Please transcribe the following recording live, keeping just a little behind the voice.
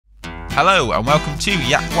Hello and welcome to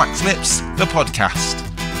YakWaxLips, the podcast.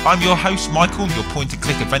 I'm your host Michael, your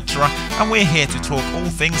point-and-click adventurer, and we're here to talk all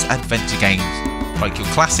things adventure games, like your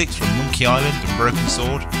classics from Monkey Island and Broken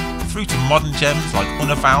Sword, through to modern gems like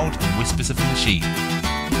Unavowed and Whispers of the Machine.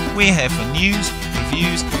 We're here for news,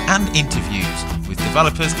 reviews and interviews with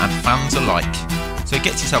developers and fans alike. So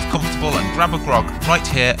get yourself comfortable and grab a grog right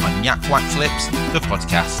here on YakWaxLips, the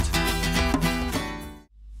podcast.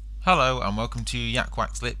 Hello and welcome to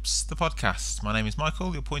YakWaxLips, the podcast. My name is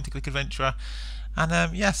Michael, your point-and-click adventurer,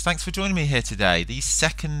 and yes, thanks for joining me here today, the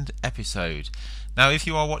second episode. Now, if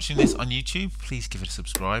you are watching this on YouTube, please give it a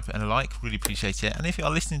subscribe and a like, really appreciate it. And if you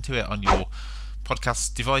are listening to it on your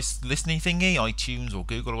podcast device listening thingy, iTunes or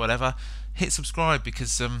Google or whatever, hit subscribe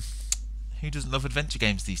because who doesn't love adventure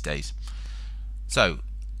games these days? So,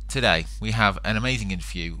 today we have an amazing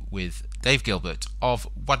interview with Dave Gilbert of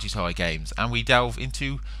Wadjet Eye games, and we delve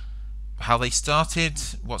into how they started,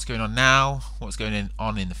 what's going on now, what's going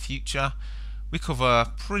on in the future. We cover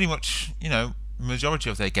pretty much,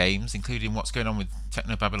 majority of their games, including what's going on with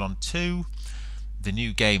Techno Babylon 2, the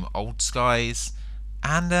new game Old Skies,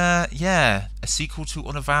 and a sequel to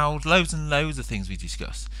Unavowed, loads and loads of things we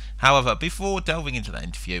discuss. However, before delving into that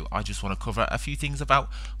interview, I just want to cover a few things about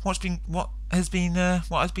what has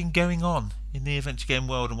been going on in the adventure game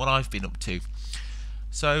world and what I've been up to.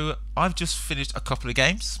 So I've just finished a couple of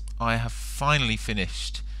games. I have finally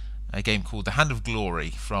finished a game called The Hand of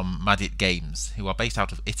Glory from Wadjet Games, who are based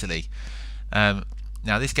out of Italy. Now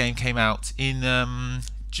this game came out in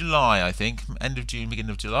July, I think, end of June,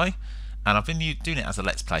 beginning of July, and I've been doing it as a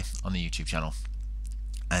Let's Play on the YouTube channel.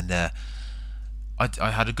 And I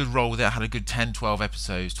had a good roll with it. I had a good 10-12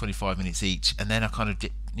 episodes, 25 minutes each, and then I kind of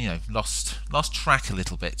lost track a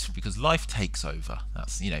little bit because life takes over.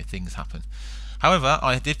 That's, things happen. However,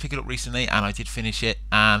 I did pick it up recently and I did finish it,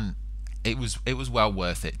 and it was well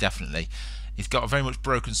worth it, definitely. It's got a very much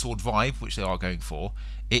Broken Sword vibe, which they are going for.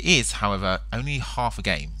 It is, however, only half a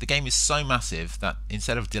game. The game is so massive that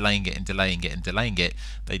instead of delaying it,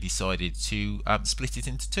 they decided to split it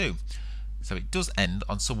into two. So it does end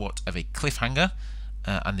on somewhat of a cliffhanger,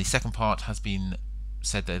 and the second part has been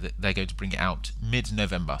said that they're going to bring it out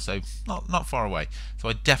mid-November, so not far away. So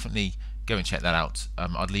I definitely go and check that out.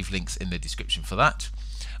 I'll leave links in the description for that.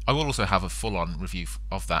 I will also have a full-on review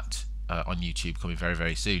of that on YouTube coming very,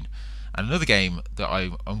 very soon. And another game that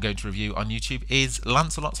I'm going to review on YouTube is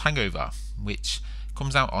Lancelot's Hangover, which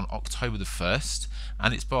comes out on October the 1st,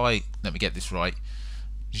 and it's by, let me get this right,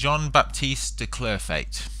 Jean-Baptiste de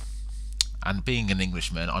Clerfayt. And being an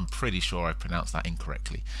Englishman, I'm pretty sure I pronounced that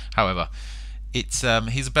incorrectly. However, it's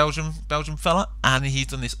he's a Belgian fella, and he's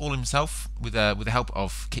done this all himself with the help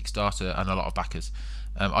of Kickstarter and a lot of backers.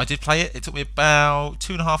 I did play it. It took me about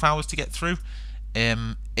 2.5 hours to get through.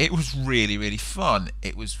 It was really, really fun.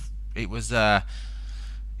 He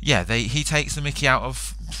takes the mickey out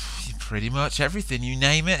of pretty much everything, you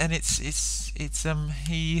name it, and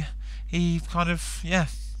he kind of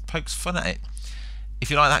pokes fun at it. If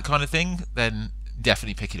you like that kind of thing, then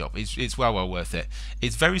definitely pick it up. It's well worth it.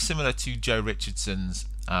 It's very similar to Joe Richardson's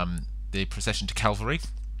The Procession to Calvary.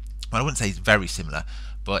 Well, I wouldn't say it's very similar,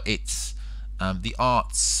 but it's the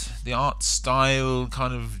art style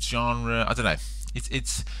kind of genre. I don't know.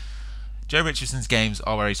 It's Joe Richardson's games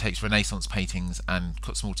are where he takes Renaissance paintings and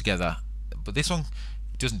cuts them all together, but this one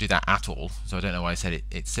doesn't do that at all. So I don't know why I said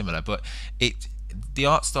it's similar, but the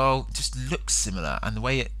art style just looks similar, and the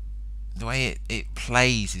way it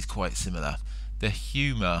plays is quite similar. The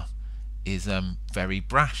humour is very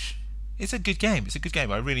brash. It's a good game.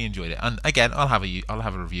 I really enjoyed it, and again, I'll have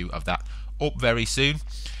a review of that up very soon.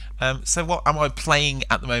 So what am I playing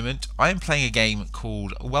at the moment? I am playing a game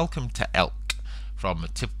called Welcome to Elk from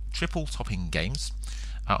Triple Topping Games.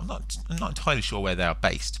 I'm not entirely sure where they are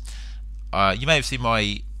based. You may have seen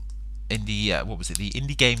my indie the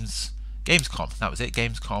Indie Gamescom. That was it,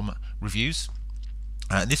 Gamescom reviews.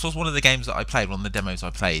 And this was one of the games that I played, one of the demos I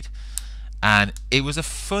played, and it was a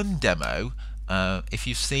fun demo. If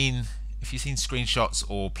you've seen screenshots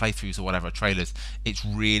or playthroughs or whatever, trailers, it's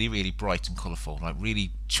really, really bright and colourful, like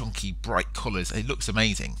really chunky, bright colours. It looks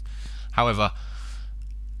amazing. However,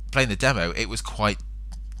 playing the demo, it was quite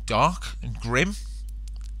dark and grim,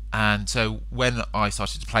 and so when I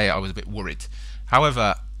started to play it, I was a bit worried.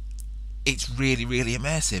 However, it's really, really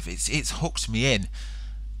immersive. It's hooked me in.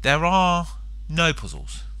 There are no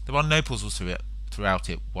puzzles throughout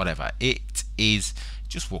it, whatever. It is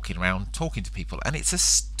just walking around talking to people, and it's a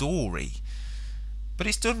story, but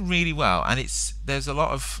it's done really well, and there's a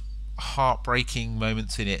lot of heartbreaking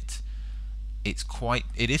moments in it. It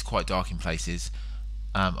is quite dark in places.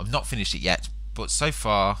 I've not finished it yet, but so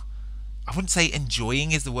far I wouldn't say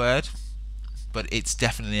enjoying is the word. but it's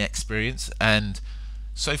definitely an experience, and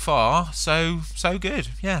so far so good.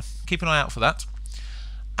 Yeah, keep an eye out for that.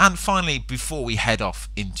 And finally, before we head off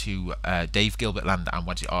into Dave Gilbert land and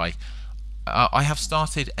Wadjet Eye, I have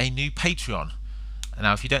started a new Patreon.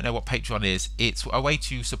 Now, if you don't know what Patreon is, it's a way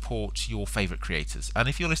to support your favourite creators. And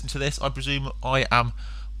if you're listening to this, I presume I am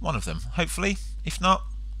one of them. Hopefully. If not,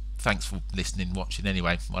 thanks for listening, watching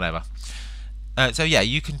anyway, whatever. So yeah,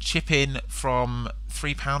 you can chip in from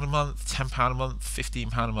 £3 a month, £10 a month,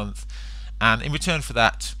 £15 a month, and in return for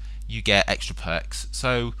that, you get extra perks.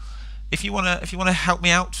 So if you wanna help me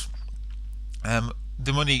out,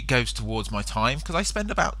 the money goes towards my time, because I spend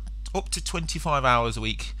about up to 25 hours a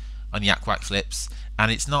week on YakWaxLips,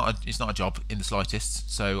 and it's not a job in the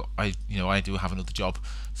slightest. So I do have another job,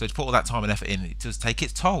 so to put all that time and effort in, it does take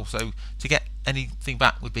its toll. So to get anything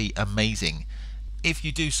back would be amazing. If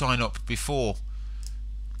you do sign up before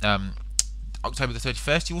October the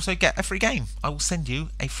 31st, you also get a free game. I will send you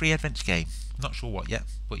a free adventure game. Not sure what yet,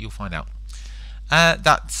 but you'll find out.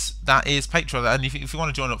 That is Patreon, and if you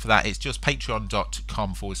want to join up for that, it's just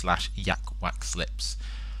patreon.com/YakWaxLips.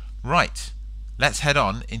 Right, let's head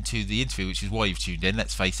on into the interview, which is why you've tuned in.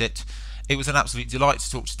 Let's face it, it was an absolute delight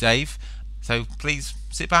to talk to Dave. So please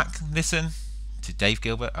sit back and listen to Dave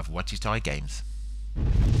Gilbert of Wadjet Eye Games.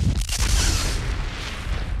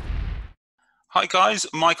 Hi guys,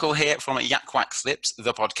 Michael here from YakWaxLips,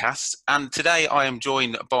 the podcast, and today I am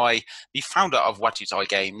joined by the founder of Wadjet Eye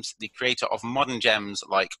Games, the creator of modern gems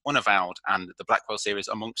like Unavowed and the Blackwell series,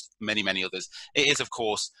 amongst many, many others. It is, of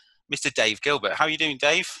course, Mr. Dave Gilbert. How are you doing,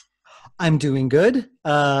 Dave? I'm doing good.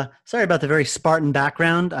 Sorry about the very Spartan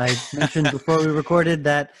background. I mentioned before we recorded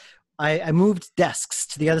that I moved desks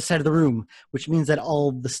to the other side of the room, which means that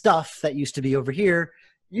all the stuff that used to be over here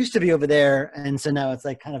used to be over there, and so now it's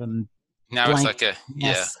like kind of a it's like a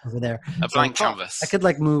over there. A blank canvas. I could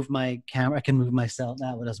like move my camera. I can move myself.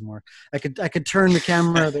 That doesn't work. I could turn the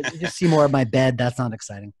camera, but you just see more of my bed. That's not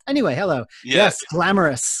exciting. Anyway, hello. Yeah. Yes,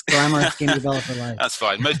 glamorous game developer life. That's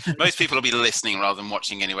fine. Most people will be listening rather than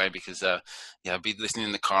watching anyway, because I'll be listening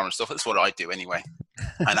in the car and stuff. That's what I do anyway.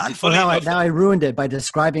 And now I ruined it by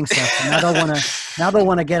describing stuff. Now they'll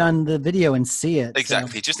want to get on the video and see it.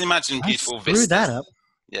 Exactly. So. Just imagine beautiful vistas. Screw that up.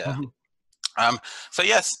 Yeah. So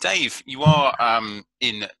yes, Dave, you are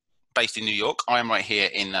based in New York. I am right here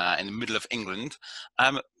in the middle of England.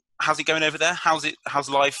 How's it going over there? How's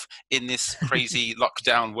life in this crazy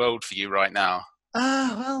lockdown world for you right now?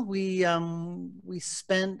 Well, we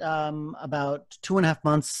spent about 2.5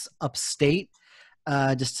 months upstate,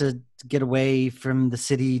 just to get away from the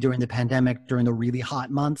city during the pandemic, during the really hot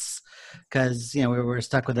months, because we were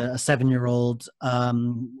stuck with a 7-year-old,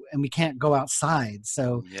 and we can't go outside,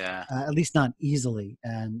 so at least not easily,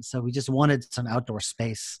 and so we just wanted some outdoor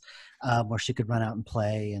space where she could run out and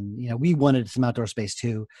play, and we wanted some outdoor space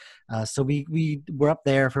too, so we were up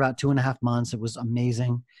there for about 2.5 months. It was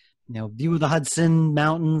amazing. View of the Hudson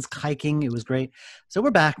Mountains, hiking. It was great. So we're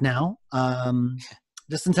back now.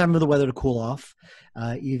 Just in time for the weather to cool off.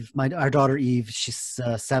 Our daughter Eve, she's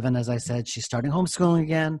 7, as I said. She's starting homeschooling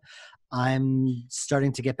again. I'm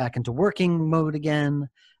starting to get back into working mode again.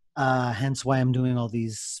 Hence why I'm doing all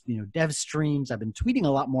these, dev streams. I've been tweeting a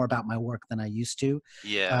lot more about my work than I used to.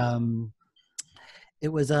 Yeah. It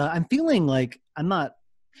was. I'm feeling like I'm not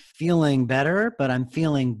feeling better, but I'm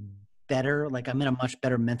feeling better. Like I'm in a much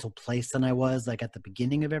better mental place than I was like at the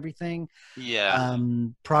beginning of everything. Yeah.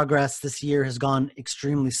 Progress this year has gone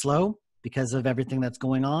extremely slow because of everything that's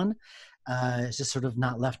going on. It's just sort of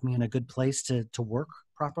not left me in a good place to work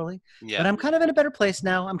properly. Yeah. But I'm kind of in a better place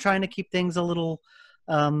now. I'm trying to keep things a little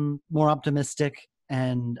more optimistic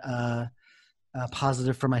and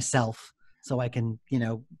positive for myself, so I can,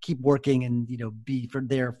 keep working and, be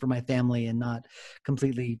there for my family and not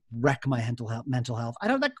completely wreck my mental health.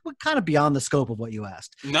 That kind of beyond the scope of what you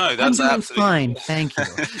asked. No, that's absolutely fine. Thank you.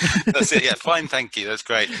 That's it. Yeah, fine. Thank you. That's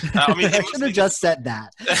great. I should have just said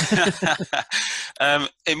that.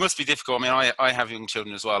 It must be difficult. I mean, I have young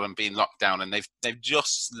children as well and being locked down, and they've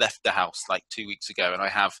just left the house like 2 weeks ago, and I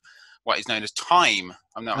have what is known as time.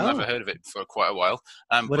 I've never heard of it for quite a while.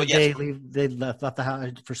 What did they leave? They left the house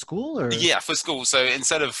for school, or for school. So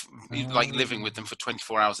instead of like living with them for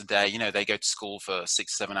 24 hours a day, they go to school for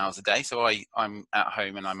 6-7 hours a day. So I'm at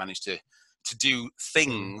home and I manage to do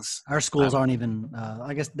things. Our schools aren't even.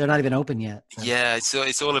 I guess they're not even open yet. So. Yeah,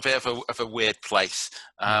 it's all a bit of a weird place.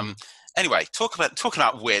 Anyway, talking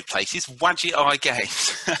about weird places, Wadjet Eye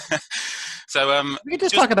Games. So we could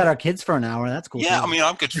just talk about our kids for an hour. That's cool. Yeah, too.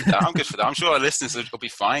 I'm good for that. I'm sure our listeners will be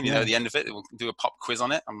fine. At the end of it, we'll do a pop quiz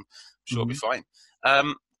on it. I'm sure it'll be fine.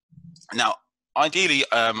 Now, ideally,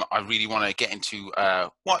 I really want to get into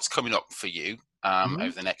what's coming up for you Mhm.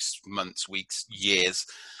 over the next months, weeks, years.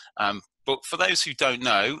 But for those who don't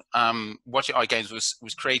know, Wadjet Eye Games was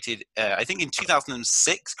created, I think, in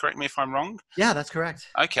 2006. Correct me if I'm wrong. Yeah, that's correct.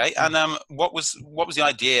 Okay, Yeah. and what was the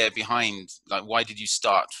idea behind? Like, why did you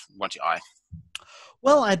start Wadjet Eye?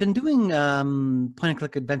 Well, I've been doing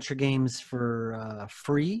point-and-click adventure games for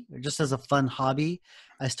free, just as a fun hobby.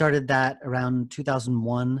 I started that around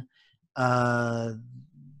 2001. Uh,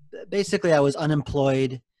 Basically, I was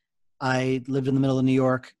unemployed. I lived in the middle of New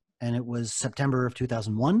York, and it was September of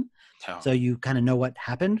 2001. Oh, So you kind of know what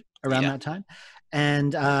happened around yeah. that time.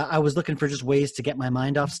 And I was looking for just ways to get my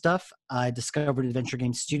mind off stuff. I discovered Adventure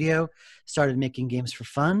Game Studio, started making games for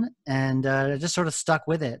fun, and just sort of stuck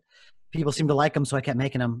with it. People seemed to like them, so I kept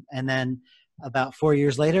making them. And then about 4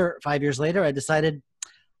 years later, 5 years later, I decided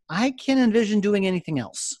I can't envision doing anything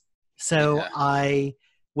else. So Yeah. I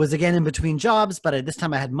was again in between jobs, but this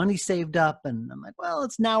time I had money saved up, and I'm like, well,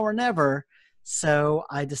 it's now or never. So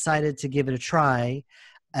I decided to give it a try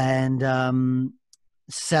and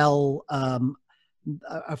sell a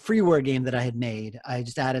freeware game that I had made. I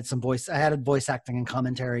just added I added voice acting and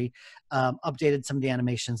commentary, updated some of the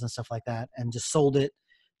animations and stuff like that, and just sold it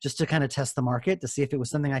just to kind of test the market to see if it was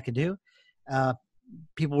something I could do. Uh,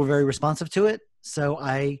 People were very responsive to it, so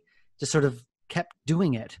I just sort of kept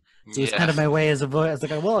doing it. So it was kind Yeah. of my way as a voice. I was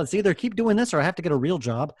like, well, it's either keep doing this or I have to get a real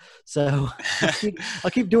job. So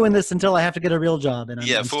I'll keep doing this until I have to get a real job, and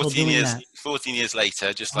Yeah, I'm still 14 doing years, that. 14 years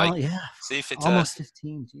later, just Oh like, yeah, see if it's almost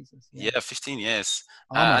 15. Jesus, yeah, yeah, 15 years.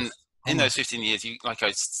 And almost, in those almost. 15 years, you, like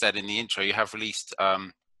I said in the intro, you have released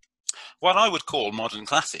what I would call modern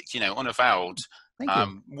classics, Unavowed, Thank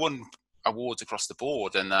you. won awards across the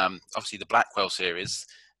board. And obviously the Blackwell series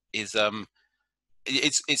is,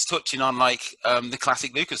 it's touching on like the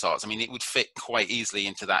classic LucasArts. I mean, it would fit quite easily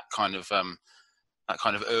into that kind of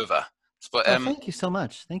oeuvre. But Oh, thank you so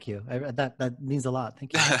much. Thank you. That means a lot.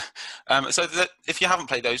 Thank you. so that if you haven't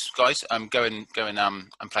played those guys, go and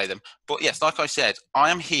play them. But yes, like I said,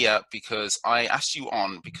 I am here because I asked you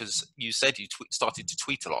on because you said you started to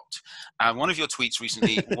tweet a lot, and one of your tweets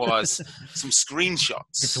recently was some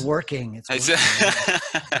screenshots. It's working. It's It's, working.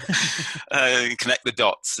 connect the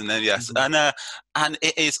dots, and then yes, Mhm. and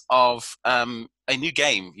it is of a new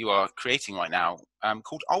game you are creating right now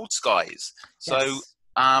called Old Skies. So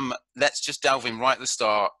Yes. let's just delve in right at the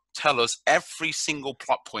start. Tell us every single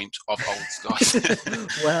plot point of Old Skies.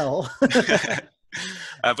 Well,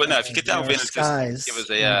 But no, if you could there delve are in and just give skies us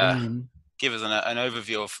in the a game. give us an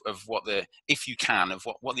overview of what if you can, of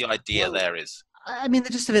what the idea Well, there is. I mean, the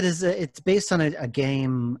gist of it is it's based on a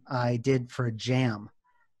game I did for a jam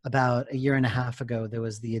about a year and a half ago. There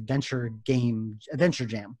was the Adventure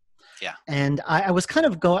Jam. Yeah. And I was kind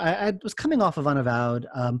of I was coming off of Unavowed,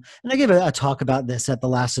 and I gave a talk about this at the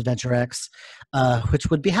last Adventure X, which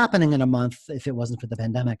would be happening in a month if it wasn't for the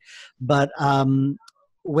pandemic. But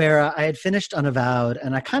where I had finished Unavowed,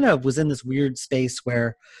 and I kind of was in this weird space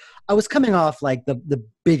where I was coming off like the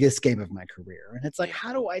biggest game of my career, and it's like, Yeah.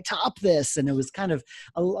 how do I top this? And it was kind of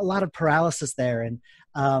a lot of paralysis there, and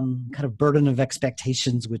kind of burden of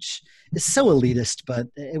expectations, which is so elitist, but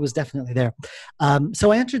it was definitely there.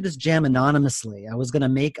 So I entered this jam anonymously. I was going to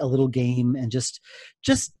make a little game and just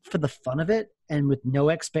for the fun of it, and with no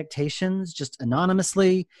expectations, just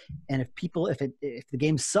anonymously. And if the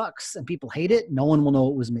game sucks and people hate it, no one will know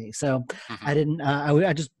it was me. So Mhm. I didn't.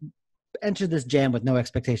 I just entered this jam with no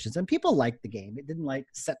expectations, and people liked the game. It didn't like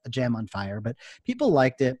set the jam on fire, but people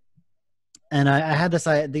liked it. And I had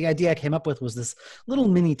the idea I came up with was this little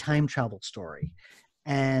mini time travel story.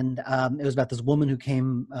 And it was about this woman who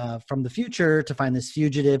came from the future to find this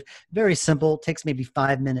fugitive. Very simple, takes maybe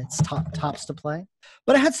 5 minutes tops to play.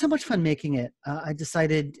 But I had so much fun making it. I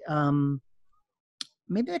decided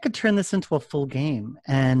maybe I could turn this into a full game.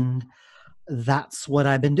 And that's what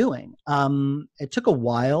I've been doing. It took a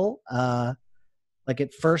while. Like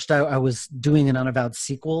at first, I was doing an Unavowed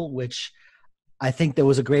sequel, which I think there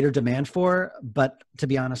was a greater demand for, but to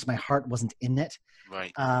be honest, my heart wasn't in it.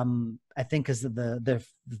 Right. I think because the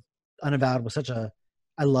Unavowed was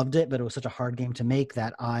I loved it, but it was such a hard game to make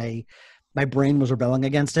that my brain was rebelling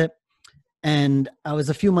against it. And I was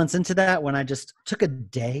a few months into that when I just took a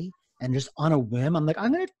day and just on a whim, I'm like,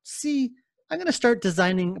 I'm going to start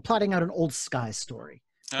plotting out an Old Sky story.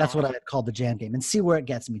 That's what I had called the jam game, and see where it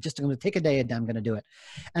gets me. Just I'm going to take a day and I'm going to do it.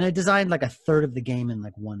 And I designed like a third of the game in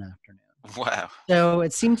like one afternoon. Wow. So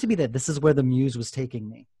it seemed to be that this is where the muse was taking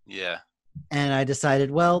me. Yeah. And I decided,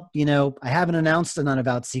 well, I haven't announced an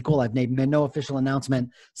Unavowed sequel. I've made no official announcement.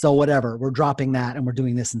 So whatever, we're dropping that and we're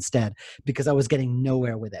doing this instead, because I was getting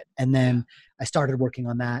nowhere with it. And then I started working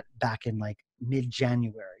on that back in like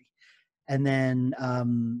mid-January. And then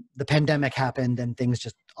the pandemic happened and things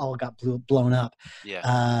just all got blown up.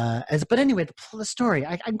 Yeah. But anyway, the story,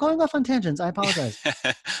 I'm going off on tangents. I apologize.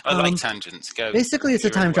 I like tangents. Basically, it's a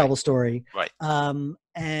time travel story. Right.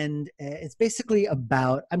 And it's basically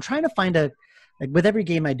about, I'm trying to find with every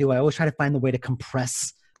game I do, I always try to find the way to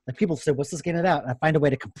compress. Like people say, what's this game about? And I find a way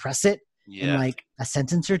to compress it in like a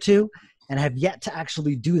sentence or two. And I have yet to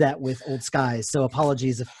actually do that with Old Skies. So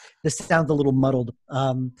apologies if this sounds a little muddled.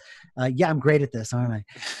 Yeah, I'm great at this, aren't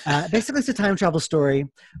I? Basically, it's a time travel story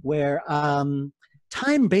where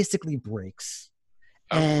time basically breaks.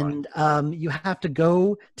 And you have to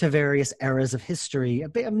go to various eras of history,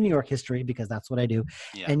 of New York history, because that's what I do.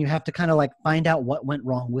 Yeah. And you have to kind of like find out what went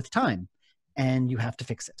wrong with time. And you have to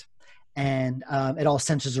fix it. And it all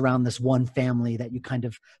centers around this one family that you kind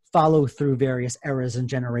of follow through various eras and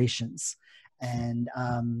generations. And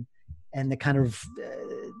the kind of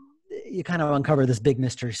you kind of uncover this big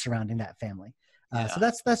mystery surrounding that family. So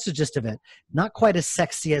that's the gist of it. Not quite as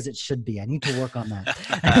sexy as it should be. I need to work on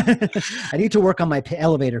that. I need to work on my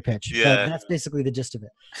elevator pitch. Yeah. But that's basically the gist of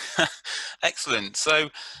it. Excellent. So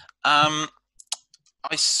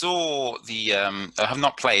I saw the I have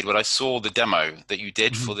not played, but I saw the demo that you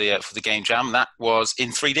did for the game jam. That was in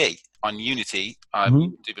 3D on Unity, I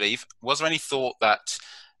do believe. Was there any thought that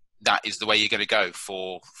is the way you're going to go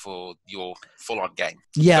for your full-on game?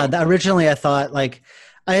 Yeah, originally I thought like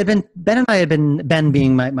Ben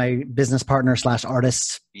being my business partner /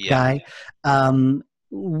 artist guy.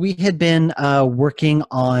 We had been working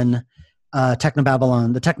on the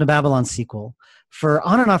Technobabylon sequel for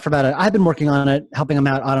on and off for about I've been working on it, helping him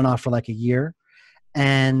out on and off for like a year.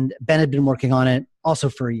 And Ben had been working on it also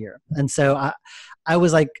for a year. And so I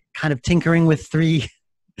was like kind of tinkering with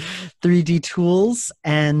 3D tools.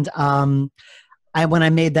 And when I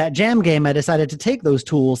made that jam game, I decided to take those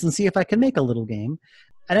tools and see if I could make a little game.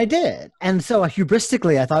 And I did. And so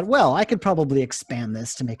hubristically, I thought, well, I could probably expand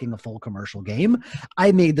this to making a full commercial game.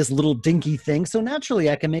 I made this little dinky thing, so naturally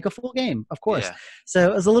I can make a full game, of course. Yeah.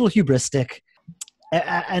 So it was a little hubristic.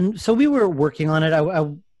 And so we were working on it.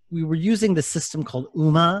 We were using the system called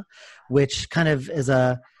UMA, which kind of is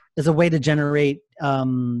a way to generate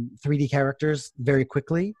 3D characters very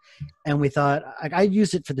quickly. And we thought, I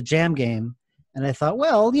used it for the jam game. And I thought,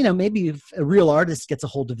 well, maybe if a real artist gets a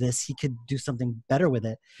hold of this, he could do something better with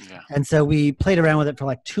it. Yeah. And so we played around with it for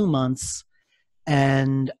like 2 months,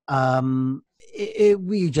 and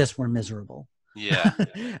we just were miserable. Yeah.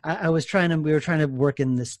 we were trying to work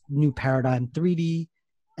in this new paradigm, 3D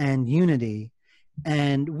and Unity,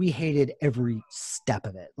 and we hated every step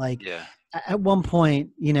of it. Like at one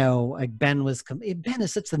point, like Ben is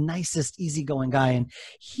such the nicest, easygoing guy, and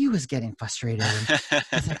he was getting frustrated.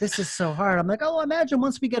 He's like, this is so hard. I'm like, oh, imagine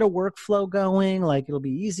once we get a workflow going, like it'll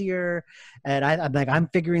be easier. And I'm like, I'm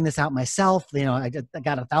figuring this out myself. I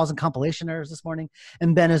got 1,000 compilation errors this morning.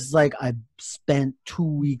 And Ben is like, I spent 2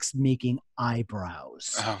 weeks making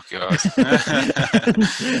eyebrows. Oh God.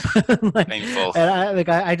 Like, painful.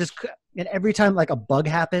 And and every time like a bug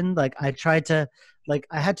happened, like I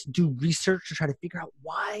had to do research to try to figure out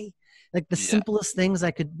why. Like the simplest things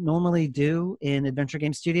I could normally do in Adventure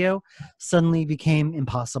Game Studio suddenly became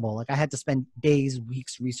impossible. Like I had to spend days,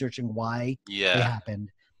 weeks researching why they happened.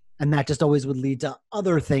 And that just always would lead to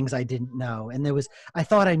other things I didn't know. And I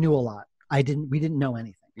thought I knew a lot. We didn't know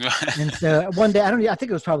anything. And so one day, I think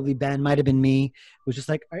it was probably Ben, might've been me, was just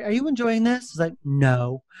like, are you enjoying this? It's like,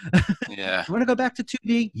 no. Yeah. You want to go back to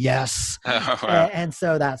 2D? Yes. Oh, wow. And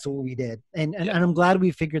so that's what we did. And I'm glad we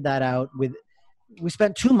figured that out. We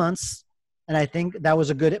spent 2 months, and I think that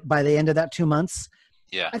was by the end of that 2 months.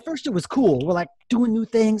 Yeah. At first it was cool. We're like doing new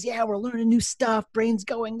things. Yeah, we're learning new stuff. Brain's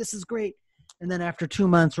going. This is great. And then after 2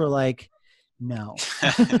 months, we're like, no.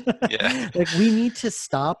 Like we need to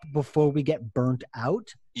stop before we get burnt out.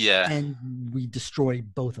 Yeah. And we destroy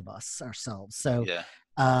both of us ourselves. So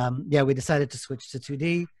we decided to switch to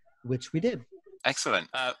 2D, which we did. Excellent.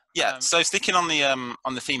 So sticking on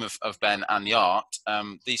the theme of Ben and the art,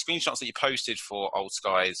 the screenshots that you posted for Old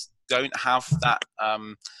Skies don't have that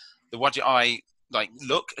the Wadjet Eye like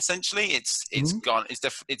look. Essentially, it's gone.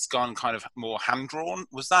 It's gone kind of more hand drawn.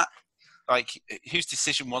 Was that like whose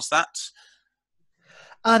decision was that?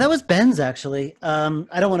 That was Ben's, actually.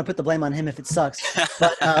 I don't want to put the blame on him if it sucks.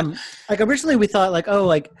 But like originally we thought like, oh,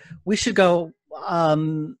 like we should go.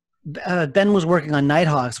 Ben was working on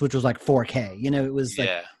Nighthawks, which was like 4K. It was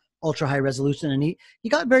like ultra high resolution, and he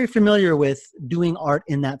got very familiar with doing art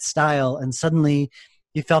in that style. And suddenly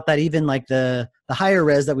he felt that even like the higher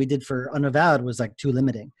res that we did for Unavowed was like too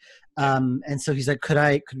limiting. And so he's like, could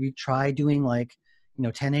we try doing like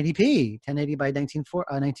 1080p, 1080 by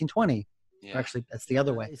 1920? Or Yeah. actually, that's the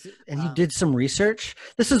other way. And he did some research.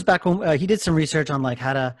 This was back when he did some research on like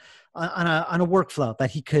how to on a workflow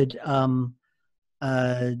that he could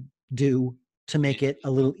do to make it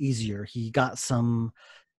a little easier. He got some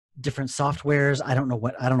different softwares. I don't know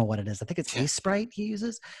what it is. I think it's Sprite he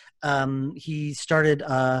uses. He started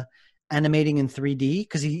animating in 3D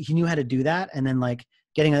because he knew how to do that, and then like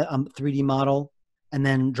getting a 3D model and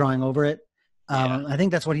then drawing over it. I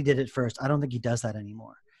think that's what he did at first. I don't think he does that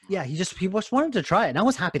anymore. Yeah, he just wanted to try it, and I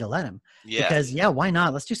was happy to let him. Yeah. Because why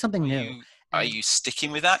not? Let's do something new. Are you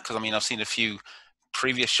sticking with that? Because I mean, I've seen a few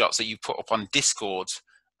previous shots that you put up on Discord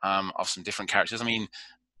of some different characters. I mean,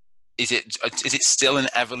 is it still an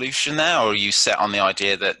evolution now, or are you set on the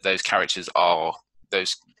idea that those characters are the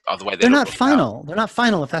way they're not final? They're not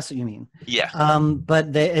final, if that's what you mean. Yeah. But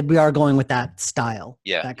we are going with that style.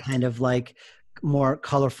 Yeah. That kind of like more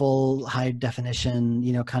colorful, high definition,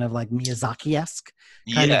 kind of like Miyazaki-esque.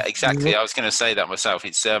 Yeah, exactly. I was going to say that myself.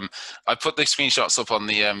 It's I put the screenshots up on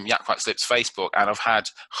the YakWaxLips Facebook, and I've had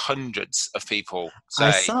hundreds of people say.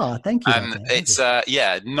 I saw. Thank you. And it's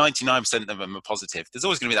 99% of them are positive. There's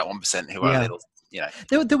always going to be that 1% who are a little,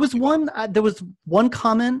 There was one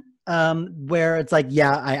comment where it's like,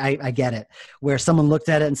 I get it. Where someone looked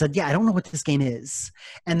at it and said, I don't know what this game is.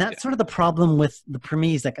 And that's sort of the problem with the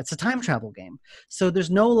premise. Like, it's a time travel game. So there's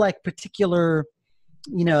no like particular,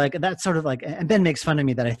 like that's sort of like, and Ben makes fun of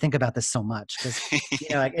me that I think about this so much because,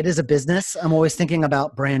 like it is a business. I'm always thinking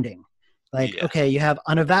about branding. Like, okay, you have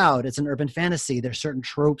Unavowed. It's an urban fantasy. There's certain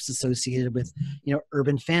tropes associated with,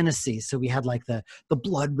 urban fantasy. So we had like the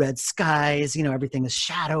blood red skies, everything is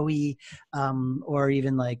shadowy, or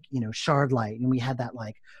even like, shard light. And we had that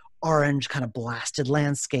like orange kind of blasted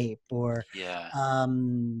landscape or,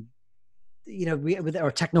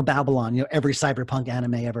 or Techno Babylon, every cyberpunk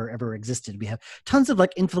anime ever existed. We have tons of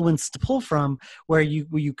like influence to pull from where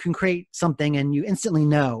you can create something and you instantly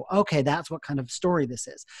know, okay, that's what kind of story this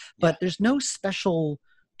is. But there's no special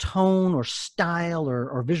tone or style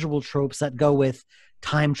or visual tropes that go with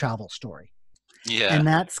time travel story. Yeah. And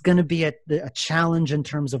that's going to be a challenge in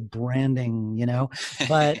terms of branding,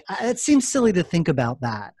 but it seems silly to think about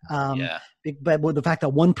that. But with the fact that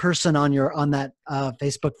one person on that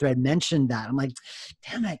Facebook thread mentioned that, I'm like,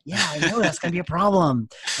 damn it. Yeah, I know that's going to be a problem.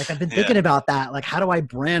 Like I've been thinking about that. Like, how do I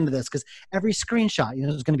brand this? Because every screenshot,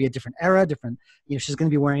 there's going to be a different era, she's going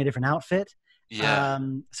to be wearing a different outfit. Yeah.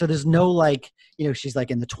 So there's no like, she's like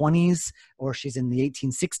in the 20s or she's in the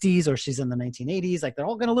 1860s or she's in the 1980s. Like they're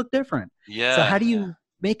all going to look different. Yeah. So how do you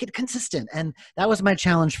make it consistent? And that was my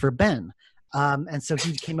challenge for Ben. And so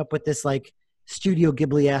he came up with this like Studio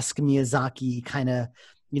Ghibli-esque Miyazaki kind of,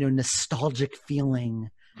 nostalgic feeling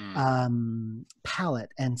palette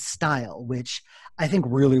and style, which I think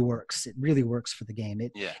really works. It really works for the game.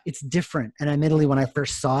 It's different. And admittedly, when I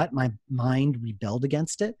first saw it, my mind rebelled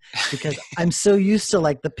against it because I'm so used to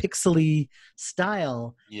like the pixely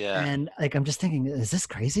style. Yeah. And like, I'm just thinking, is this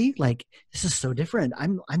crazy? Like, this is so different.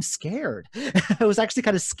 I'm scared. I was actually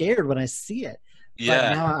kind of scared when I see it. Yeah.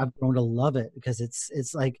 But now I've grown to love it because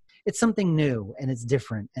it's like, it's something new and it's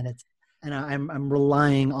different. And I'm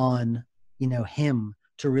relying on, him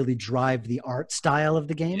to really drive the art style of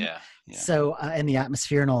the game. Yeah. So, and the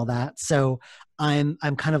atmosphere and all that. So I'm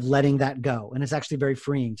kind of letting that go. And it's actually very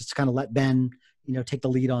freeing just to kind of let Ben, take the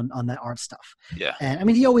lead on that art stuff. Yeah. And I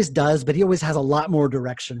mean, he always does, but he always has a lot more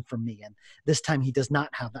direction from me. And this time he does not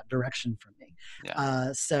have that direction from me.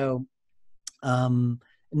 Yeah.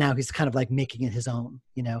 Now he's kind of like making it his own,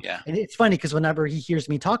 Yeah. And it's funny because whenever he hears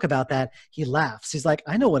me talk about that, he laughs. He's like,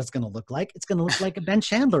 I know what it's going to look like. It's going to look like a Ben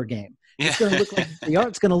Chandler game. It's going to look like the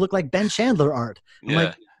art's going to look like Ben Chandler art. I'm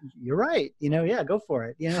like, you're right. Go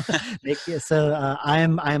for it. So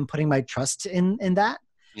I'm putting my trust in that,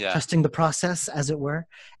 trusting the process as it were.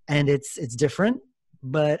 And it's different,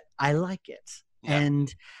 but I like it. Yeah.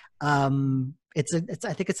 And I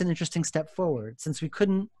think it's an interesting step forward since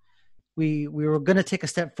we were going to take a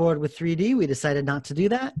step forward with 3D. We decided not to do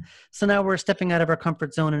that. So now we're stepping out of our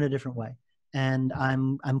comfort zone in a different way. And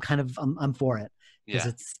I'm for it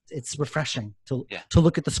because it's refreshing to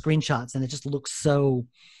look at the screenshots and it just looks so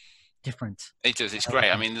different. It does. It's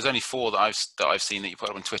great. I mean, there's only 4 that I've seen that you put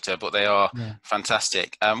up on Twitter, but they are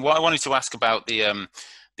fantastic. What I wanted to ask about the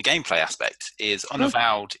gameplay aspect is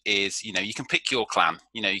Unavowed is, you can pick your clan,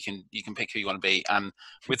 you can pick who you want to be. And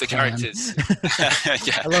with the characters,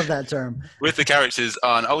 I love that term. With the characters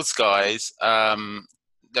on Old Skies,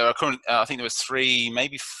 there are currently, I think there was 3,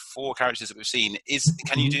 maybe 4 characters that we've seen.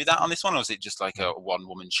 Can you do that on this one, or is it just like a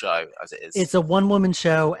one-woman show as it is? It's a one-woman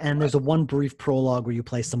show, and there's a one brief prologue where you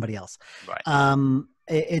play somebody else. Right. I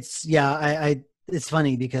it's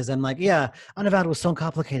funny because I'm like, yeah, Unavowed was so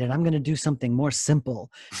complicated. I'm going to do something more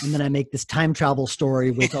simple. And then I make this time travel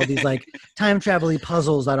story with all these like time travel-y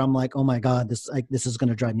puzzles that I'm like, oh my God, this is going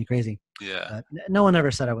to drive me crazy. Yeah. But no one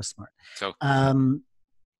ever said I was smart. So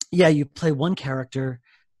yeah, you play one character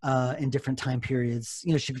in different time periods.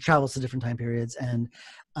 You know, she travels to different time periods, and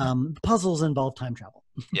the puzzles involve time travel.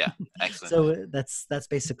 yeah, excellent. So that's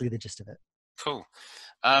basically the gist of it. Cool.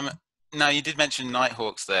 Now, you did mention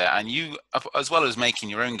Nighthawks there, and you, as well as making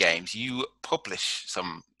your own games, you publish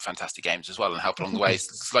some fantastic games as well and help along the way.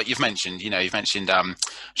 Like you've mentioned, you've mentioned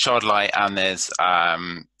Shardlight, and there's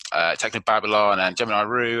Techno Babylon and Gemini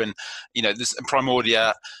Rue, and there's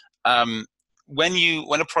Primordia. When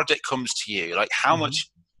a project comes to you, like how much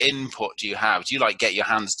input do you have? Do you like get your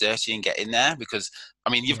hands dirty and get in there? Because I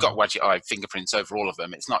mean, you've got Wadjet Eye fingerprints over all of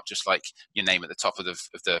them. It's not just like your name at the top of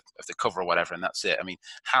the cover or whatever, and that's it. I mean,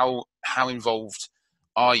 how involved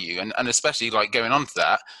are you? And especially like going on to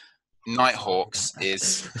that, Nighthawks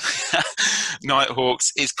is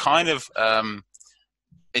Nighthawks is kind of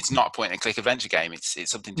it's not a point and click adventure game. It's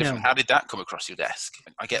something different. No. How did that come across your desk?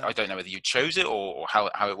 I don't know whether you chose it or how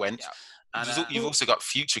it went. Yeah. And you've also got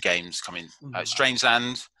future games coming.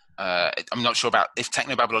 Strangeland. I'm not sure about if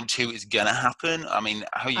Techno Babylon 2 is gonna happen. I mean,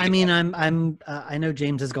 how are you? I mean, I know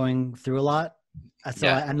James is going through a lot, so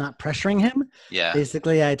I'm not pressuring him. Yeah.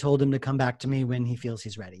 Basically, I told him to come back to me when he feels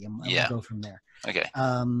he's ready, and we'll go from there. Okay.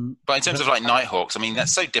 But in terms of like Nighthawks, I mean,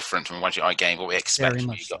 that's so different from a Wadjet Eye game, what we expect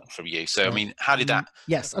from you. So, I mean, how did that?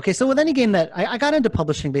 Yes. Okay. So with any game that I got into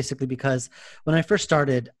publishing basically because when I first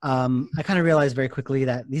started, I kind of realized very quickly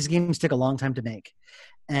that these games take a long time to make.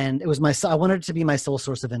 And it was I wanted it to be my sole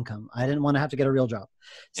source of income. I didn't want to have to get a real job.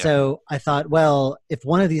 Yeah. So I thought, well, if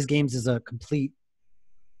one of these games is a complete,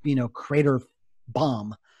 crater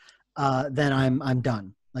bomb, then I'm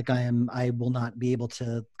done. Like I will not be able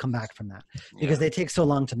to come back from that because they take so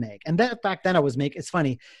long to make. And back then it's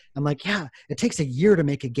funny. I'm like, yeah, it takes a year to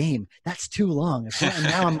make a game. That's too long. And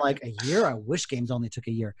now I'm like, a year? I wish games only took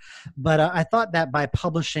a year. But I thought that by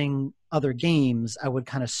publishing other games, I would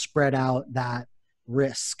kind of spread out that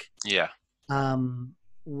risk. Yeah.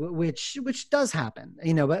 Which does happen,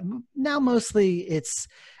 but now mostly it's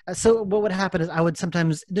so what would happen is I would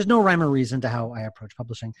sometimes, there's no rhyme or reason to how I approach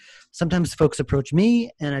publishing. Sometimes folks approach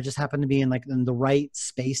me and I just happen to be in the right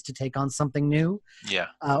space to take on something new. Yeah.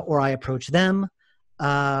 Or I approach them,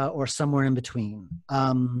 or somewhere in between.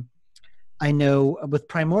 I know with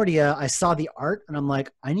Primordia, I saw the art and I'm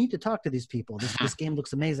like, I need to talk to these people. This game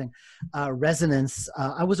looks amazing. Resonance.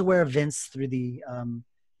 I was aware of Vince through the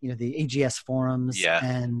AGS forums,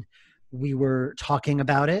 and we were talking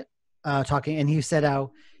about it, and he said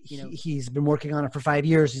how, he's been working on it for 5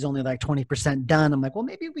 years. He's only like 20% done. I'm like, well,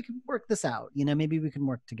 maybe we can work this out. Maybe we can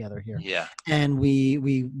work together here. Yeah. And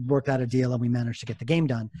we worked out a deal and we managed to get the game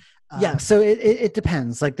done. So it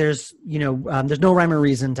depends. Like there's no rhyme or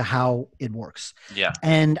reason to how it works. Yeah.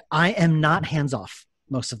 And I am not hands off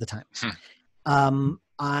most of the time.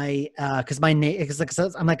 Because my name,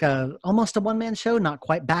 I'm like almost a one-man show. Not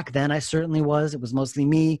quite. Back then I certainly was. It was mostly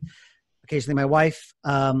me, occasionally my wife,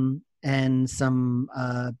 and some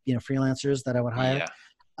freelancers that I would hire.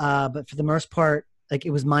 Yeah. But for the most part, like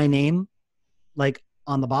it was my name, like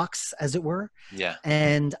on the box, as it were. Yeah.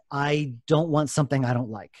 And I don't want something I don't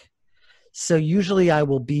like. So usually I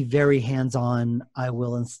will be very hands-on. I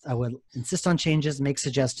will insist on changes, make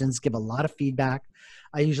suggestions, give a lot of feedback.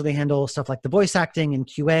 I usually handle stuff like the voice acting and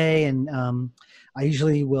QA, and I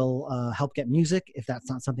usually will help get music if that's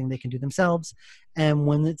not something they can do themselves. And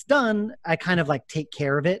when it's done, I kind of like take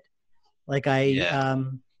care of it. Like I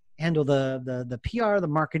handle the PR, the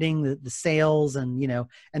marketing, the sales, and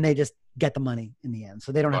and they just get the money in the end,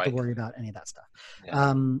 so they don't have to worry about any of that stuff.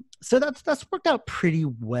 Yeah. So that's worked out pretty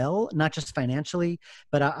well, not just financially,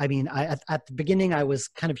 but I mean, at the beginning I was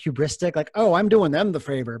kind of hubristic, like, oh, I'm doing them the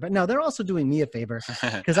favor, but no, they're also doing me a favor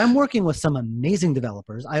because I'm working with some amazing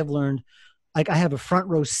developers. I've learned, like, I have a front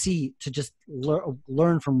row seat to just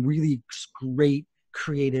learn from really great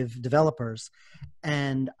creative developers,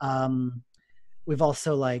 and we've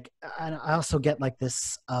also and I also get like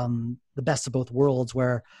this the best of both worlds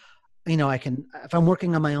where I can, if I'm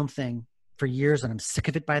working on my own thing for years and I'm sick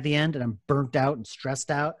of it by the end and I'm burnt out and stressed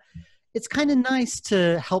out, it's kind of nice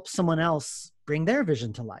to help someone else bring their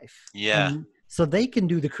vision to life. Yeah. And so they can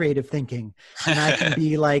do the creative thinking and I can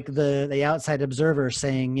be like the outside observer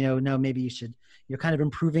saying, no, maybe you're kind of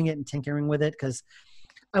improving it and tinkering with it. Cause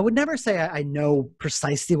I would never say I know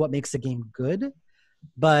precisely what makes a game good,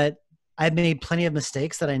 but I've made plenty of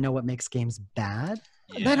mistakes that I know what makes games bad.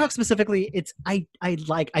 Yeah. Nighthawks specifically,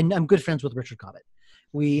 I'm good friends with Richard Cobbett.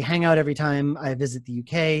 We hang out every time I visit the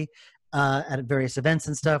UK. at various events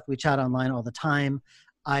and stuff. We chat online all the time.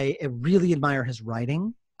 I really admire his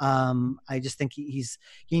writing. I just think he's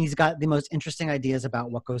got the most interesting ideas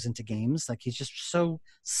about what goes into games. Like, he's just so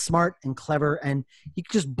smart and clever, and he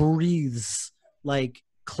just breathes like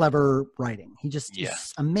clever writing. He just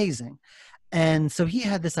is amazing. And so he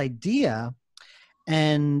had this idea,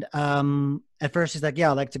 and at first he's like,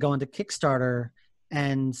 yeah, I'd like to go into Kickstarter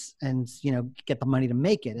and get the money to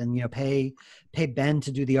make it, and pay Ben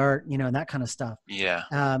to do the art, and that kind of stuff.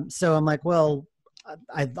 So I'm like, well,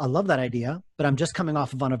 I love that idea, but I'm just coming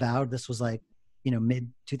off of Unavowed. This was like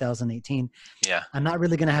mid 2018. I'm not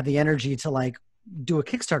really going to have the energy to like do a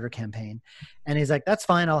Kickstarter campaign. And he's like, that's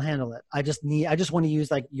fine, I'll handle it. I just want to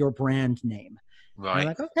use like your brand name. Right. And I'm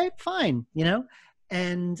like, okay, fine.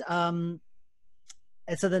 And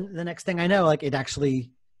so then the next thing I know, like, it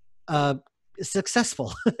actually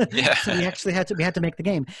successful. So we had to make the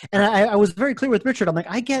game. And I was very clear with Richard. I'm like,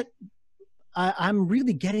 I'm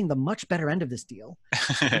really getting the much better end of this deal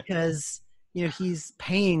because he's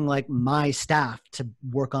paying like my staff to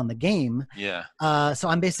work on the game. So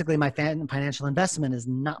I'm basically, my financial investment is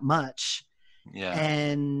not much.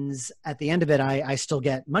 And at the end of it, I still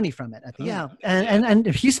get money from it at the end. And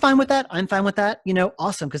if he's fine with that, I'm fine with that.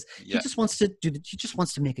 Awesome, because he just wants to he just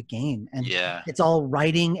wants to make a game, and it's all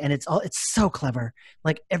writing, and it's so clever.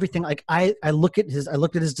 Like, everything. Like, I looked at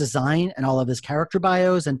his design and all of his character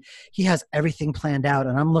bios, and he has everything planned out.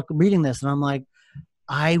 And I'm reading this, and I'm like,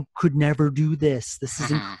 I could never do this. This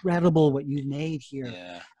is incredible what you made here.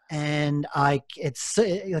 And it's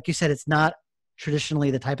like you said, it's not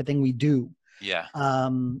traditionally the type of thing we do.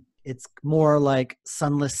 It's more like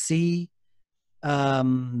Sunless Sea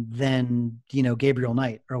than Gabriel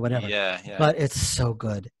Knight or whatever. But it's so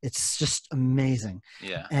good. It's just amazing.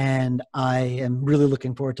 And I am really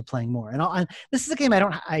looking forward to playing more. And this is a game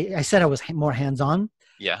I said I was more hands-on.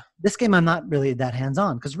 This game I'm not really that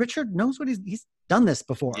hands-on, because Richard knows what he's done this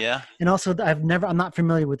before. And also I'm not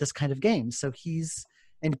familiar with this kind of game. So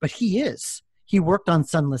but he is. He worked on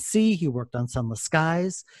Sunless Sea. He worked on Sunless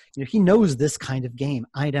Skies. He knows this kind of game.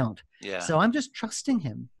 I don't. So I'm just trusting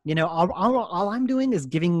him. All I'm doing is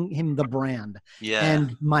giving him the brand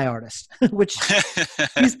and my artist, which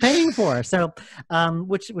he's paying for. So,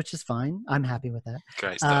 which is fine. I'm happy with that.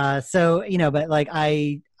 Great stuff. So but like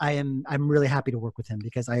I'm really happy to work with him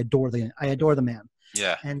because I adore the man.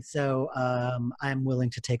 And so I'm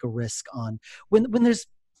willing to take a risk on when there's.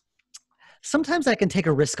 Sometimes I can take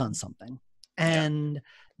a risk on something. And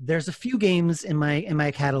there's a few games in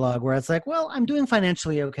my catalog where it's like, well, I'm doing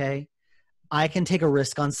financially okay. I can take a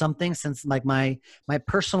risk on something since like my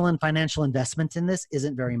personal and financial investment in this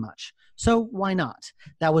isn't very much. So why not?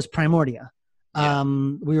 That was Primordia.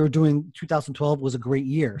 We were doing 2012 was a great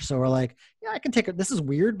year. So we're like, I can take it. This is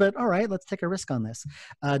weird, but all right, let's take a risk on this.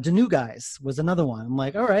 The New Guys was another one. I'm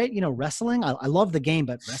like, all right, wrestling. I love the game,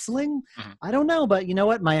 but wrestling, I don't know. But you know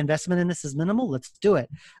what? My investment in this is minimal. Let's do it.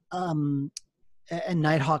 And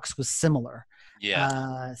Nighthawks was similar.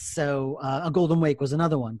 So a Golden Wake was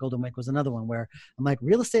another one. Where I'm like,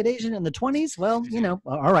 real estate agent in the 20s. Well,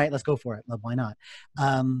 all right, let's go for it. Why not?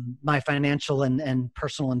 My financial and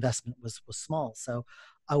personal investment was small, so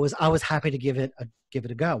I was happy to give it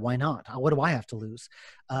a go. Why not? What do I have to lose?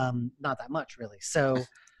 Not that much, really. So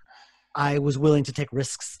I was willing to take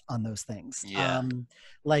risks on those things.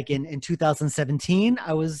 Like in 2017,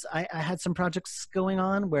 I had some projects going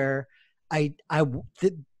on where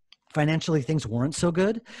financially things weren't so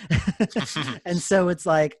good. And so it's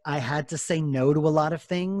like I had to say no to a lot of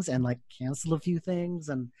things and like cancel a few things.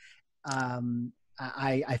 And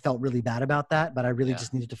I felt really bad about that, but I really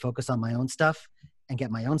just needed to focus on my own stuff and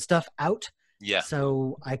get my own stuff out.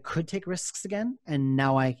 So I could take risks again, and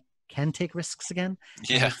now I can take risks again.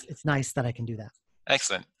 It's nice that I can do that.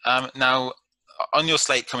 Excellent. Now, on your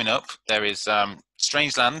slate coming up, there is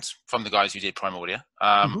Strangeland from the guys who did Primordia,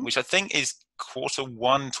 which I think is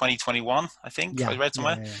Q1 2021. I think I read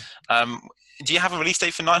somewhere. Do you have a release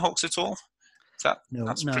date for Nighthawks at all?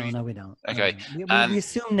 No, we don't. Okay. We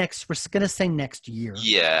assume we're going to say next year.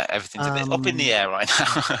 Everything's a bit up in the air right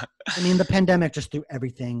now. I mean, the pandemic just threw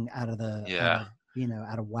everything out of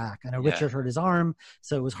out of whack. I know Richard hurt his arm,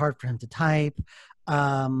 so it was hard for him to type.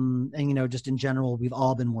 And just in general, we've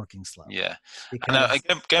all been working slow.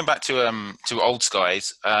 Going back to Old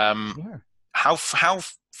Skies, how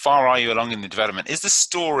far are you along in the development? Is the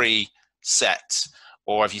story set,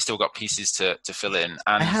 or have you still got pieces to fill in? And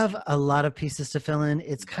I have a lot of pieces to fill in.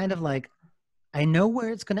 It's kind of like I know where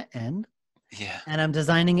it's going to end, and I'm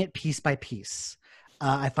designing it piece by piece.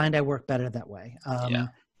 I find I work better that way.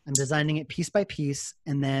 I'm designing it piece by piece,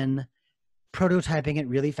 and then prototyping it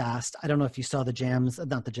really fast. I don't know if you saw the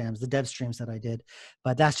dev streams that I did,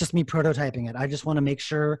 but that's just me prototyping it. I just want to make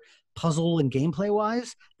sure puzzle and gameplay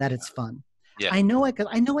wise that it's fun. Yeah. I know I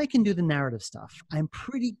can do the narrative stuff. I'm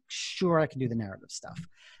pretty sure I can do the narrative stuff.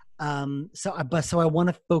 So I want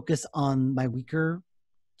to focus on my weaker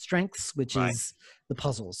strengths, which is the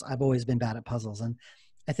puzzles. I've always been bad at puzzles. And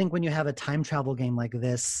I think when you have a time travel game like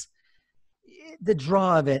this, the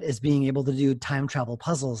draw of it is being able to do time travel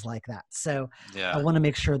puzzles like that. So I want to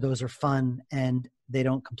make sure those are fun and they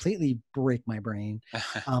don't completely break my brain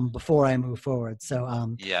before I move forward. So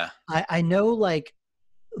I know like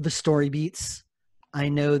the story beats. I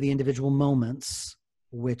know the individual moments,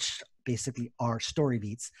 which basically are story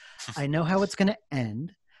beats. I know how it's going to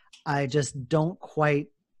end. I just don't quite.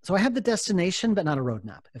 So I have the destination, but not a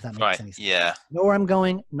roadmap, if that makes any sense. Yeah. Know where I'm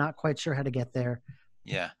going, not quite sure how to get there.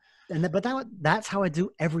 Yeah. But that's how I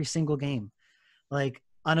do every single game. Like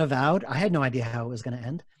Unavowed, I had no idea how it was going to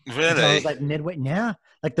end. Really? So I was like midway. Yeah.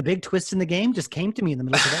 Like the big twist in the game just came to me in the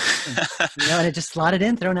middle of that. And it just slotted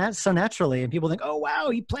in so naturally. And people think, oh, wow,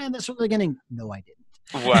 you planned this from the beginning. No, I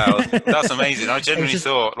didn't. Wow. That's amazing. I genuinely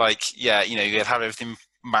thought you'd have everything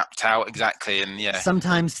mapped out exactly. And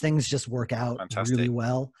sometimes things just work out really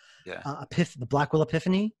well. Yeah. The Blackwell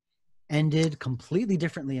Epiphany ended completely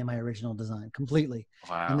differently in my original design, completely.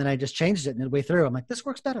 Wow. And then I just changed it midway through. I'm like, this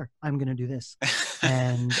works better. I'm going to do this.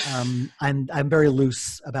 And I'm very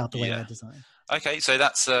loose about the way I design. Okay, so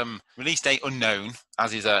that's release date unknown,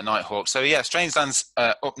 as is Nighthawks. So Strangeland's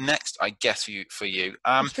up next, I guess, for you.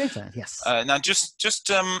 Strangeland, yes. Now, just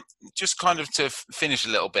kind of to finish a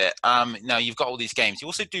little bit. Now you've got all these games. You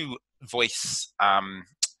also do voice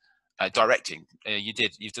directing.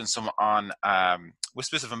 You've done some on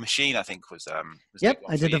Whispers of a Machine, I think was. Yep,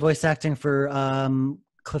 I did the voice acting for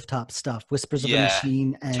Clifftop stuff, Whispers of a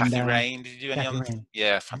Machine, and Kathy Rain. Did you do any on?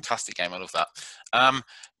 Yeah, fantastic game. I love that.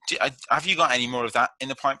 Have you got any more of that in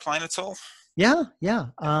the pipeline at all? Yeah.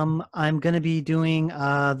 I'm going to be doing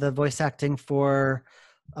the voice acting for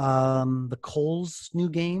the Cole's new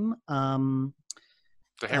game, Summer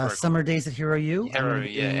Days at Hero U.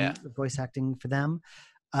 The voice acting for them.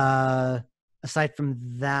 Aside from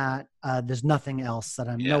that, there's nothing else that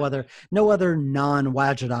I'm no other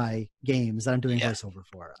non-Wadjet Eye games that I'm doing voiceover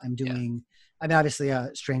for. I'm doing. I mean, obviously,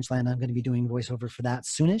 Strangeland. I'm going to be doing voiceover for that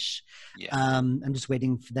soonish. I'm just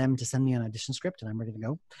waiting for them to send me an audition script, and I'm ready to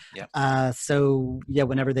go. So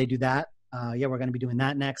whenever they do that, we're going to be doing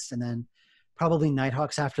that next, and then probably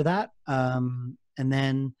Nighthawks after that, and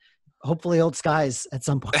then hopefully Old Skies at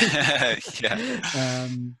some point.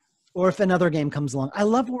 Or if another game comes along. I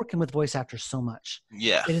love working with voice actors so much.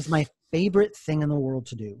 Yeah. It is my favorite thing in the world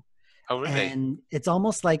to do. Oh, really? And it's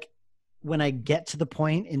almost like when I get to the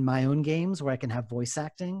point in my own games where I can have voice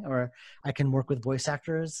acting or I can work with voice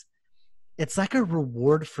actors, it's like a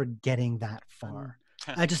reward for getting that far.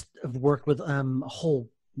 I just have worked with a whole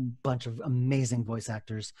bunch of amazing voice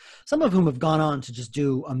actors, some of whom have gone on to just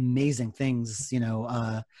do amazing things,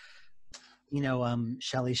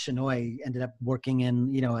 Shelley Shinoy ended up working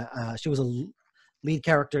in, she was a lead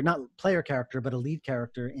character, not player character, but a lead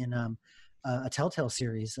character in a Telltale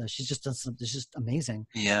series. She's just done something just amazing.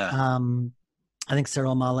 Yeah. I think Sarah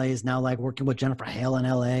O'Malley is now like working with Jennifer Hale in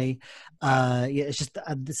LA. It's just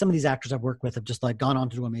some of these actors I've worked with have just like gone on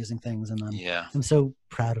to do amazing things, and I'm so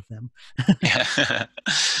proud of them.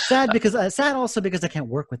 Sad also because I can't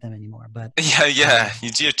work with them anymore. But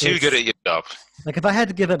you're too good at your job. Like if I had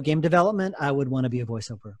to give up game development, I would want to be a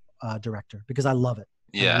voiceover director because I love it.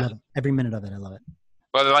 Yeah, I love it. Every minute of it, I love it.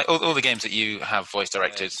 Well, like all the games that you have voice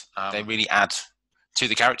directed, they really add to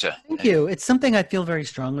the character. Thank you. It's something I feel very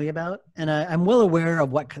strongly about, and I'm well aware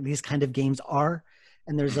of what these kind of games are.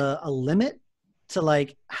 And there's a limit to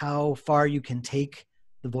like how far you can take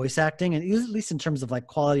the voice acting, and at least in terms of like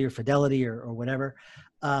quality or fidelity or whatever.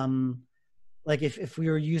 Like if we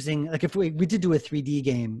were using, like if we did do a 3D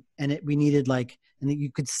game and we needed like, and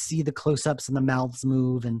you could see the close-ups and the mouths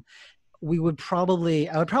move, and I would probably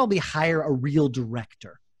hire a real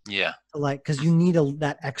director. Yeah. Like, cause you need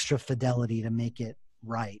that extra fidelity to make it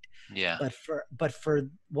right. Yeah. But for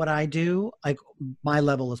what I do, like my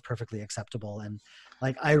level is perfectly acceptable. And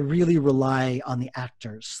like, I really rely on the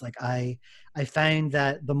actors. Like I find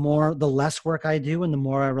that the less work I do and the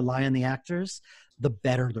more I rely on the actors, the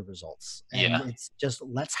better the results. And it's just,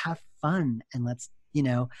 let's have fun and let's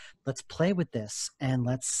play with this and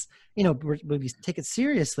let's, we take it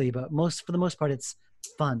seriously, but for the most part, it's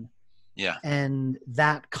fun. Yeah. And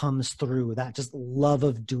that comes through. That just love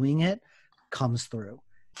of doing it comes through.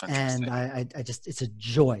 Fantastic. And I just, it's a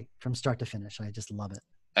joy from start to finish. I just love it.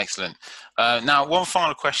 Excellent. Now, one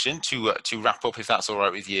final question to wrap up, if that's all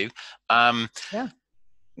right with you. Yeah.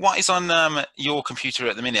 What is on your computer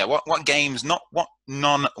at the minute? What games, what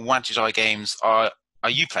non-Wadjet Eye games are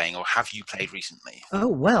you playing, or have you played recently? Oh,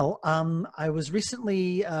 well, I was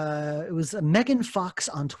recently, it was Megan Fox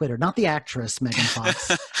on Twitter, not the actress Megan Fox,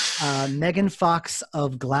 Megan Fox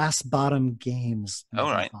of Glass Bottom Games. Megan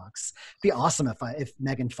All right. Fox. Be awesome if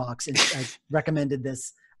Megan Fox recommended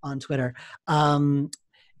this on Twitter.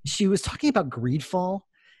 She was talking about Greedfall.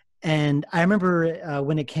 And I remember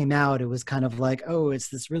when it came out, it was kind of like, oh, it's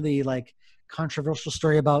this really like controversial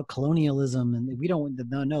story about colonialism, and we don't,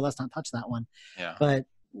 no, let's not touch that one. Yeah. But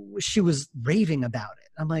she was raving about it.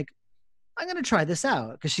 I'm like, I'm gonna try this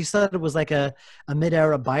out, because she said it was like a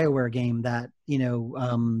mid-era BioWare game that, you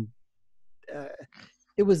know,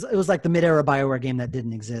 it was like the mid-era BioWare game that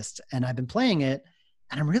didn't exist, and I've been playing it,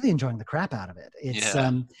 and I'm really enjoying the crap out of it. It's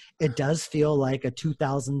it does feel like a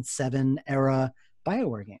 2007 era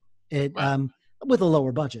BioWare game. It with a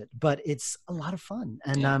lower budget, but it's a lot of fun,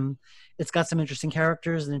 and it's got some interesting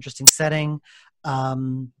characters, an interesting setting. I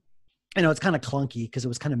know it's kind of clunky because it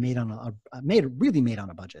was kind of made on really made on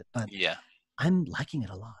a budget, but I'm liking it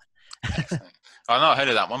a lot. I've not heard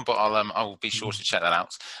of that one, but I'll be sure to check that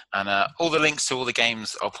out. And all the links to all the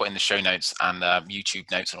games I'll put in the show notes and YouTube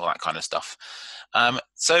notes and all that kind of stuff.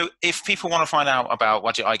 So if people want to find out about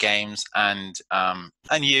Wadjet Eye Games and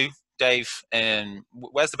you, Dave,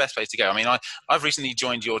 where's the best place to go? I mean, I've recently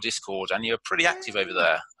joined your Discord, and you're pretty active over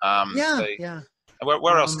there. Yeah.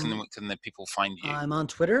 Where else can the people find you? I'm on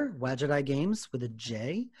Twitter, Wadjet Eye Games with a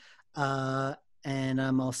J, and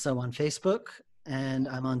I'm also on Facebook, and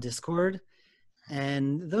I'm on Discord,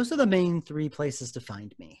 and those are the main three places to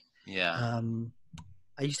find me. Yeah.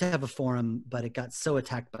 I used to have a forum, but it got so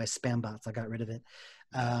attacked by spam bots, I got rid of it.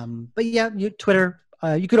 But yeah, Twitter.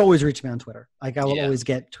 You could always reach me on Twitter. Like, I will always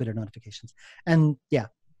get Twitter notifications. And yeah.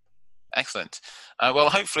 Excellent. Well,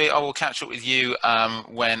 hopefully I will catch up with you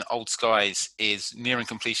when Old Skies is nearing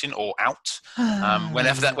completion or out,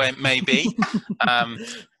 whenever that may be.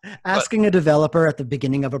 Asking a developer at the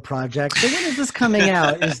beginning of a project, so when is this coming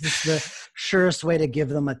out? Is this the surest way to give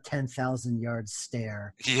them a 10,000-yard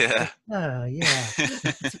stare? Yeah. Oh, yeah.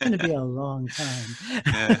 It's going to be a long time.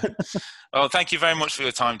 Yeah. Well, thank you very much for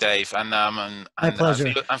your time, Dave. And my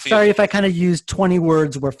pleasure. Sorry if I kind of used 20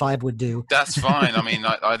 words where 5 would do. That's fine. I mean,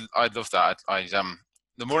 I love that.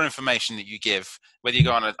 The more information that you give, whether you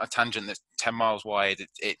go on a tangent that's 10 miles wide,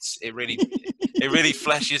 it really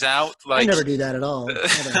fleshes out. Like, I never do that at all. Never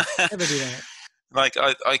do that. Like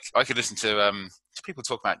I could listen to people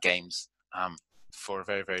talk about games for a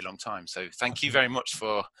very, very long time. So thank you very much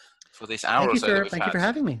for this hour or so. Thank you for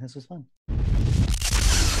having me. This was fun.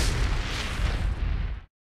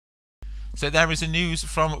 So there is the news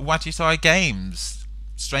from Wadjet Eye Games.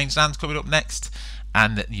 Strange Lands coming up next,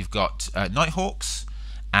 and you've got Nighthawks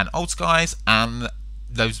and Old Skies and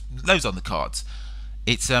those on the cards.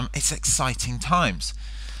 It's exciting times.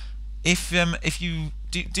 If you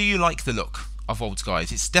do you like the look of Old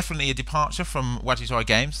Skies? It's definitely a departure from Wadjet Eye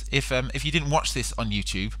Games. If you didn't watch this on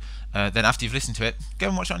YouTube, then after you've listened to it, go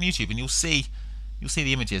and watch it on YouTube, and you'll see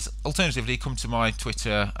the images. Alternatively, come to my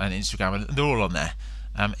Twitter and Instagram, and they're all on there.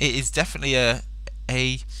 It is definitely a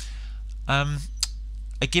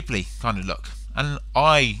Ghibli kind of look, and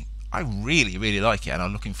I really, really like it, and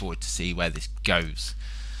I'm looking forward to see where this goes.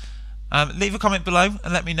 Leave a comment below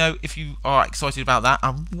and let me know if you are excited about that,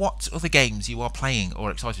 and what other games you are playing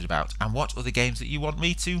or excited about, and what other games that you want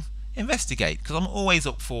me to investigate, because I'm always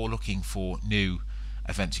up for looking for new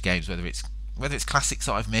adventure games, whether it's classics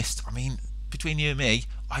that I've missed. I mean, between you and me,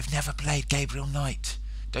 I've never played Gabriel Knight.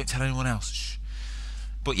 Don't tell anyone else. Shh.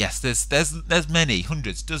 But yes, there's many,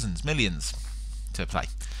 hundreds, dozens, millions to play.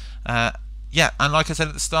 Yeah, and like I said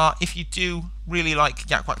at the start, if you do really like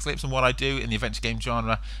YakWaxLips and what I do in the adventure game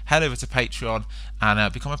genre, head over to Patreon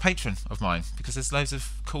and become a patron of mine, because there's loads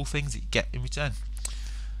of cool things that you get in return.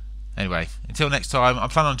 Anyway, until next time, I'm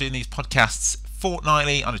planning on doing these podcasts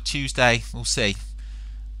fortnightly on a Tuesday. We'll see.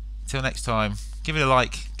 Until next time, give it a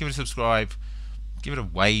like, give it a subscribe, give it a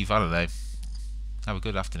wave, I don't know. Have a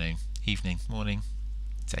good afternoon, evening, morning.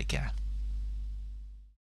 Take care.